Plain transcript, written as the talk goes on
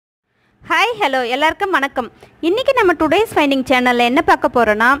Hi hello எல்லாருக்கும் வணக்கம். இன்றைக்கி நம்ம டுடேஸ் ஃபைண்டிங் சேனலில் என்ன பார்க்க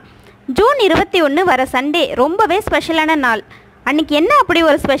போகிறோன்னா, ஜூன் 21 வர சண்டே ரொம்பவே ஸ்பெஷலான நாள். அன்றைக்கி என்ன அப்படி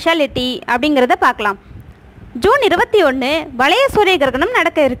ஒரு ஸ்பெஷாலிட்டி அப்படிங்கிறத பார்க்கலாம். ஜூன் 21 வளைய சூரிய கிரகணம்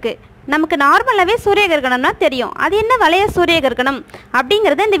நடக்க இருக்குது. நமக்கு நார்மலாகவே சூரிய கிரகணம்னா தெரியும். அது என்ன வளைய சூரிய கிரகணம்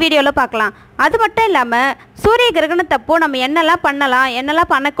அப்படிங்கிறத இந்த வீடியோவில் பார்க்கலாம். அது மட்டும் இல்லாமல் சூரிய கிரகணத்தப்போ நம்ம என்னெல்லாம் பண்ணலாம்,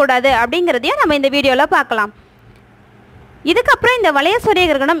 என்னெல்லாம் பண்ணக்கூடாது அப்படிங்கிறதையும் நம்ம இந்த வீடியோவில் பார்க்கலாம். இதுக்கப்புறம் இந்த வளைய சூரிய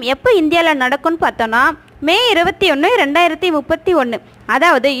கிரகணம் எப்போ இந்தியாவில் நடக்கும்னு பார்த்தோன்னா, மே 21, 2031,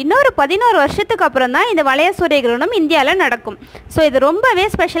 அதாவது இன்னொரு 11 வருஷத்துக்கு அப்புறம் தான் இந்த வளைய சூரிய கிரகணம் இந்தியாவில் நடக்கும். ஸோ இது ரொம்பவே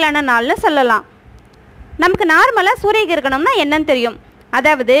ஸ்பெஷலான நாள்னு சொல்லலாம். நமக்கு நார்மலாக சூரிய கிரகணம்னா என்னன்னு தெரியும்.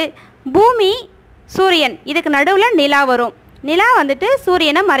 அதாவது பூமி, சூரியன், இதுக்கு நடுவில் நிலா வரும். நிலா வந்துட்டு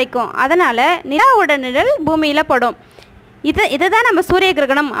சூரியனை மறைக்கும். அதனால் நிலாவோட நிழல் பூமியில் படும். இதை தான் நம்ம சூரிய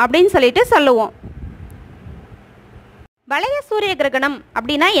கிரகணம் அப்படின்னு சொல்லிட்டு சொல்லுவோம். வளைய சூரிய கிரகணம்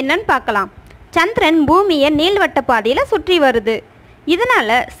அப்படின்னா என்னன்னு பார்க்கலாம். சந்திரன் பூமியை நீள்வட்ட பாதையில் சுற்றி வருது.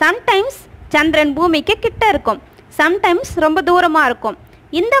 இதனால் சம்டைம்ஸ் சந்திரன் பூமிக்கு கிட்ட இருக்கும், சம்டைம்ஸ் ரொம்ப தூரமாக இருக்கும்.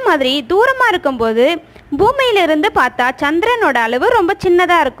 இந்த மாதிரி தூரமாக இருக்கும்போது பூமியிலிருந்து பார்த்தா சந்திரனோட அளவு ரொம்ப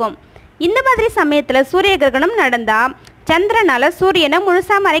சின்னதாக இருக்கும். இந்த மாதிரி சமயத்தில் சூரிய கிரகணம் நடந்தால் சந்திரனால் சூரியனை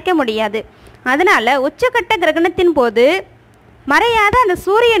முழுசாக மறைக்க முடியாது. அதனால் உச்சக்கட்ட கிரகணத்தின் போது மறையாத அந்த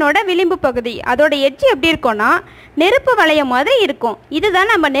சூரியனோட விளிம்பு பகுதி, அதோட எட்ஜ் எப்படி இருக்கும்னா நெருப்பு வளையம் மாதிரி இருக்கும்.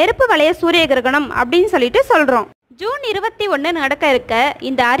 இதுதான் நம்ம நெருப்பு வளைய சூரிய கிரகணம் அப்படின்னு சொல்லிட்டு சொல்கிறோம். ஜூன் 21 நடக்க இருக்க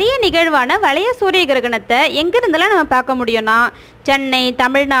இந்த அரிய நிகழ்வான வளைய சூரிய கிரகணத்தை எங்கிருந்தெல்லாம் நம்ம பார்க்க முடியும்னா, சென்னை,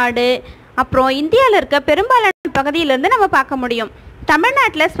 தமிழ்நாடு, அப்புறம் இந்தியாவில் இருக்க பெரும்பாலான பகுதியிலேருந்து நம்ம பார்க்க முடியும்.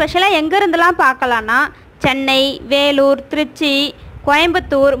 தமிழ்நாட்டில் ஸ்பெஷலாக எங்கேருந்தெல்லாம் பார்க்கலான்னா, சென்னை, வேலூர், திருச்சி,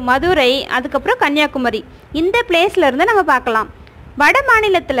 கோயம்புத்தூர், மதுரை, அதுக்கப்புறம் கன்னியாகுமரி, இந்த பிளேஸ்லேருந்து நம்ம பார்க்கலாம். வட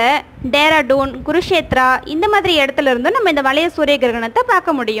மாநிலத்தில் டேராடூன், குருஷேத்ரா, இந்த மாதிரி இடத்துல இருந்து நம்ம இந்த வளைய சூரிய கிரகணத்தை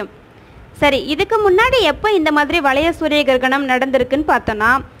பார்க்க முடியும். சரி, இதுக்கு முன்னாடி எப்போ இந்த மாதிரி வளைய சூரிய கிரகணம் நடந்திருக்குன்னு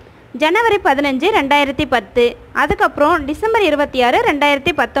பார்த்தோன்னா, ஜனவரி 15, 2010, அதுக்கப்புறம் டிசம்பர் 26,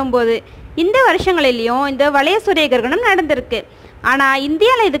 2019, இந்த வருஷங்களிலையும் இந்த வளைய சூரிய கிரகணம் நடந்திருக்கு. ஆனால்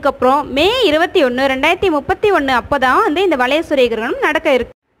இந்தியாவில் இதுக்கப்புறம் மே 21, 2031 அப்போ தான் வந்து இந்த வளைய சூரிய கிரகணம் நடக்க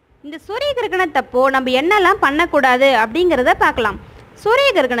இருக்கு. இந்த சூரிய கிரகணத்தப்போ நம்ம என்னெல்லாம் பண்ணக்கூடாது அப்படிங்கிறத பார்க்கலாம். சூரிய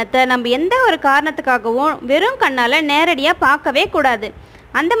கிரகணத்தை நம்ம எந்த ஒரு காரணத்துக்காகவும் வெறும் கண்ணால் நேரடியாக பார்க்கவே கூடாது.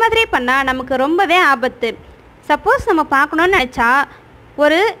 அந்த மாதிரி பண்ணால் நமக்கு ரொம்பவே ஆபத்து. சப்போஸ் நம்ம பார்க்கணுன்னு நினச்சா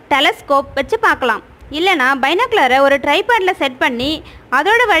ஒரு டெலஸ்கோப் வச்சு பார்க்கலாம். இல்லைனா பைனாக்குலரை ஒரு ட்ரைபாடில் செட் பண்ணி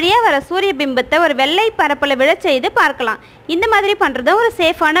அதோட வழியாக வர சூரிய பிம்பத்தை ஒரு வெள்ளை பரப்பில் விழ செய்து பார்க்கலாம். இந்த மாதிரி பண்ணுறது ஒரு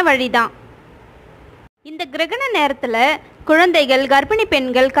சேஃபான வழி தான். இந்த கிரகண நேரத்தில் குழந்தைகள், கர்ப்பிணி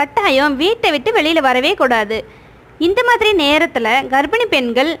பெண்கள் கட்டாயம் வீட்டை விட்டு வெளியில் வரவே கூடாது. இந்த மாதிரி நேரத்தில் கர்ப்பிணி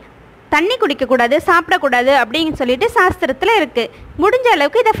பெண்கள் தண்ணி குடிக்கக்கூடாது, சாப்பிடக்கூடாது அப்படின்னு சொல்லிட்டு சாஸ்திரத்தில் இருக்குது. முடிஞ்ச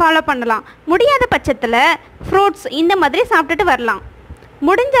அளவுக்கு இதை ஃபாலோ பண்ணலாம். முடியாத பட்சத்தில் ஃப்ரூட்ஸ் இந்த மாதிரி சாப்பிட்டுட்டு வரலாம்.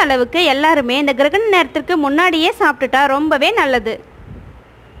 முடிஞ்ச அளவுக்கு எல்லாருமே இந்த கிரகண நேரத்திற்கு முன்னாடியே சாப்பிட்டுட்டா ரொம்பவே நல்லது.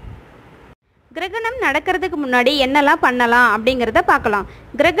 கிரகணம் நடக்கிறதுக்கு முன்னாடி என்னெல்லாம் பண்ணலாம் அப்படிங்கிறத பார்க்கலாம்.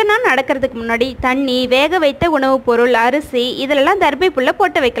 கிரகணம் நடக்கிறதுக்கு முன்னாடி தண்ணி, வேக வைத்த உணவுப் பொருள், அரிசி, இதிலெல்லாம் தர்பைப்புல்ல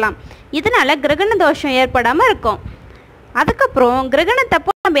போட்டு வைக்கலாம். இதனால் கிரகண தோஷம் ஏற்படாமல் இருக்கும். அதுக்கப்புறம்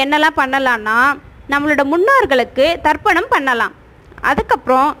கிரகணத்தப்போ நம்ம என்னெல்லாம் பண்ணலான்னா, நம்மளோட முன்னோர்களுக்கு தர்ப்பணம் பண்ணலாம்.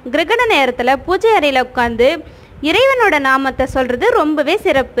 அதுக்கப்புறம் கிரகண நேரத்தில் பூஜை அறையில் உட்காந்து இறைவனோட நாமத்தை சொல்கிறது ரொம்பவே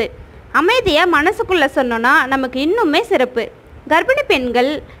சிறப்பு. அமைதியாக மனசுக்குள்ளே சொன்னோன்னா நமக்கு இன்னுமே சிறப்பு. கர்ப்பிணி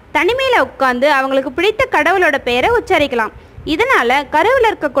பெண்கள் தனிமையில் உட்காந்து அவங்களுக்கு பிடித்த கடவுளோட பெயரை உச்சரிக்கலாம். இதனால் கருவில்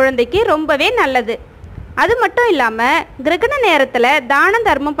இருக்க குழந்தைக்கு ரொம்பவே நல்லது. அது மட்டும் இல்லாமல் கிரகண நேரத்தில் தான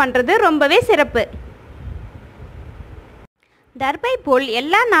தர்மம் பண்ணுறது ரொம்பவே சிறப்பு. தர்பை போல்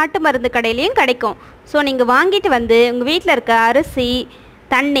எல்லா நாட்டு மருந்து கடையிலையும் கிடைக்கும். ஸோ நீங்கள் வாங்கிட்டு வந்து உங்கள் வீட்டில் இருக்க அரிசி,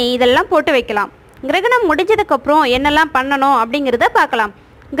 தண்ணி இதெல்லாம் போட்டு வைக்கலாம். கிரகணம் முடிஞ்சதுக்கப்புறம் என்னெல்லாம் பண்ணணும் அப்படிங்கிறத பார்க்கலாம்.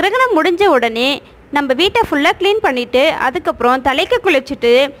 கிரகணம் முடிஞ்ச உடனே நம்ம வீட்டை ஃபுல்லாக க்ளீன் பண்ணிவிட்டு அதுக்கப்புறம் தலைக்கு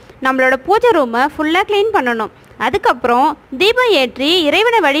குளிச்சுட்டு நம்மளோட பூஜை ரூமை ஃபுல்லாக க்ளீன் பண்ணணும். அதுக்கப்புறம் தீபம் ஏற்றி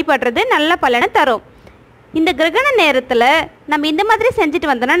இறைவனை வழிபடுறது நல்ல பலனை தரும். இந்த கிரகண நேரத்தில் நம்ம இந்த மாதிரி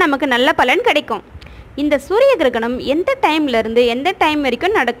செஞ்சுட்டு வந்தோன்னா நமக்கு நல்ல பலன் கிடைக்கும். இந்த சூரிய கிரகணம் எந்த டைம்லேருந்து எந்த டைம்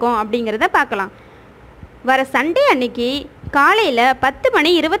வரைக்கும் நடக்கும் அப்படிங்கிறத பார்க்கலாம். வர சண்டே அன்னைக்கு காலையில்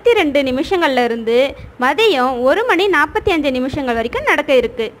 10:22 இருந்து மதியம் 1:45 வரைக்கும் நடக்க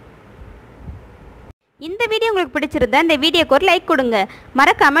இருக்குது. இந்த வீடியோ உங்களுக்கு பிடிச்சிருந்தா இந்த வீடியோக்கு ஒரு லைக் கொடுங்க.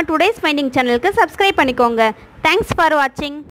 மறக்காமல் டுடேஸ் ஃபைண்டிங் சேனலுக்கு சப்ஸ்கிரைப் பண்ணிக்கோங்க. தேங்க்ஸ் ஃபார் வாட்சிங்.